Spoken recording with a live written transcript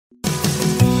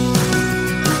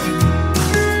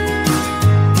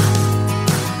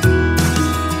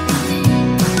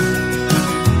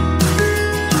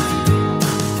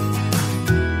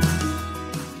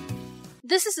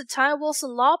This is the Ty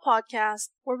Wilson Law Podcast,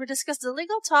 where we discuss the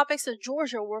legal topics of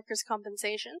Georgia workers'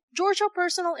 compensation, Georgia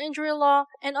personal injury law,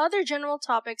 and other general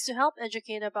topics to help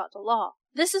educate about the law.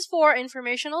 This is for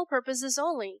informational purposes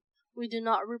only. We do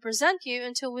not represent you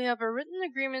until we have a written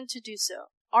agreement to do so.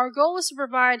 Our goal is to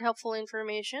provide helpful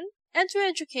information and to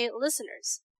educate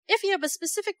listeners. If you have a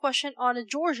specific question on a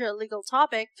Georgia legal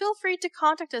topic, feel free to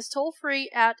contact us toll-free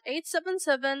at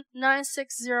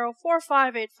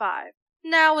 877-960-4585.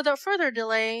 Now, without further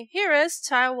delay, here is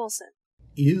Ty Wilson.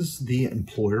 Is the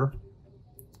employer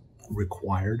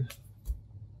required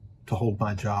to hold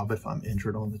my job if I'm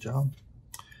injured on the job?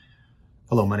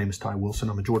 Hello, my name is Ty Wilson.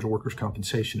 I'm a Georgia workers'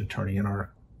 compensation attorney, and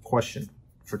our question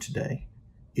for today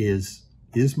is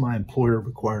my employer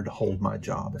required to hold my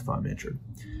job if I'm injured?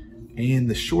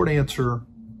 And the short answer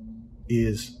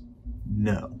is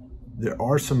no. There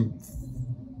are some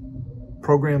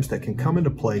programs that can come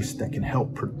into place that can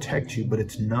help protect you, but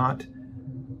it's not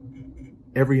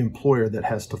every employer that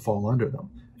has to fall under them.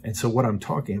 And so what I'm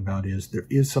talking about is there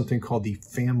is something called the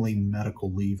Family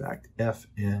Medical Leave Act,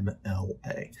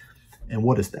 FMLA. And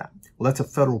what is that? Well, that's a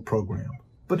federal program,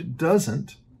 but it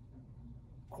doesn't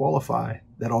qualify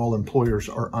that all employers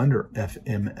are under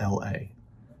FMLA.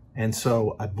 And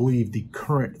so I believe the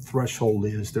current threshold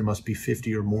is there must be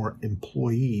 50 or more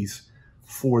employees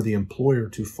for the employer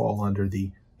to fall under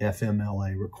the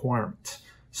FMLA requirements.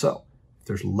 So if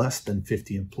there's less than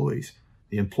 50 employees,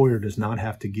 the employer does not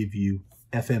have to give you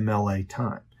FMLA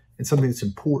time. And something that's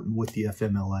important with the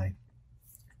FMLA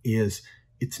is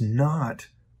it's not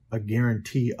a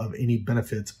guarantee of any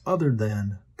benefits other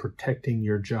than protecting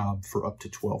your job for up to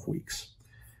 12 weeks.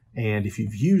 And if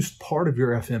you've used part of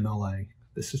your FMLA,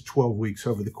 this is 12 weeks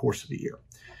over the course of a year.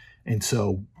 And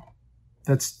so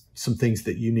that's some things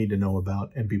that you need to know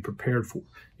about and be prepared for.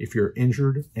 If you're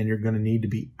injured and you're going to need to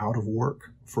be out of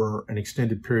work for an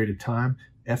extended period of time,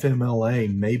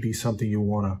 FMLA may be something you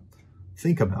want to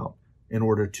think about in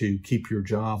order to keep your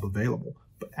job available.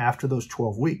 But after those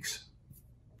 12 weeks,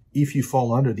 if you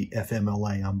fall under the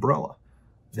FMLA umbrella,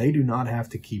 they do not have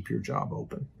to keep your job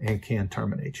open and can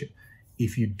terminate you.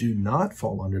 If you do not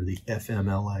fall under the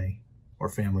FMLA or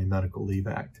Family Medical Leave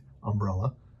Act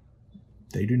umbrella,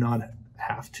 they do not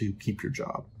have to keep your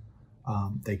job.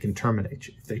 They can terminate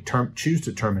you. If they choose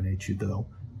to terminate you, though,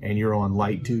 and you're on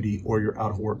light duty or you're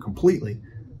out of work completely,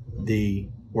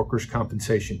 the workers'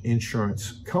 compensation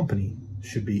insurance company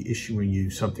should be issuing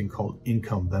you something called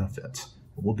income benefits.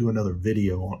 We'll do another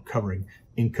video on covering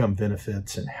income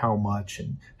benefits and how much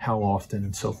and how often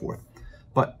and so forth.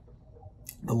 But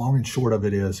the long and short of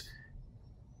it is,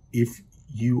 if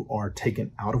you are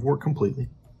taken out of work completely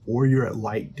or you're at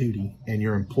light duty and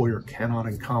your employer cannot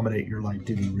accommodate your light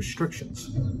duty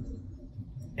restrictions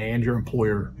and your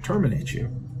employer terminates you,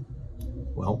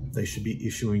 well, they should be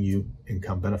issuing you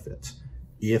income benefits.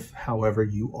 If, however,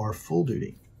 you are full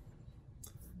duty,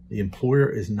 the employer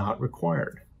is not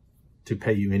required to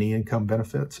pay you any income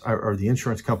benefits, or the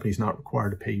insurance company is not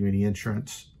required to pay you any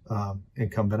insurance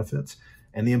income benefits,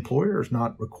 and the employer is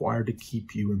not required to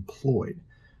keep you employed.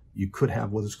 You could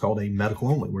have what is called a medical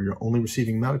only, where you're only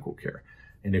receiving medical care.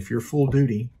 And if you're full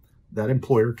duty, that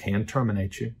employer can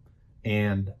terminate you,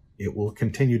 and it will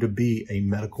continue to be a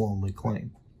medical only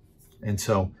claim. And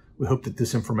so we hope that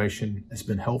this information has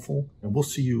been helpful, and we'll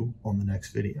see you on the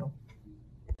next video.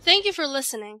 Thank you for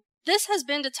listening. This has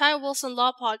been the Ty Wilson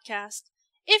Law Podcast.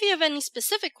 If you have any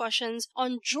specific questions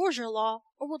on Georgia law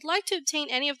or would like to obtain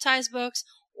any of Ty's books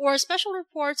or special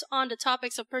reports on the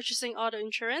topics of purchasing auto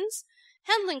insurance,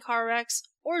 handling car wrecks,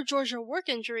 or Georgia work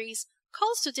injuries,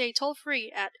 call us today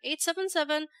toll-free at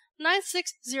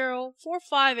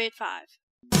 877-960-4585.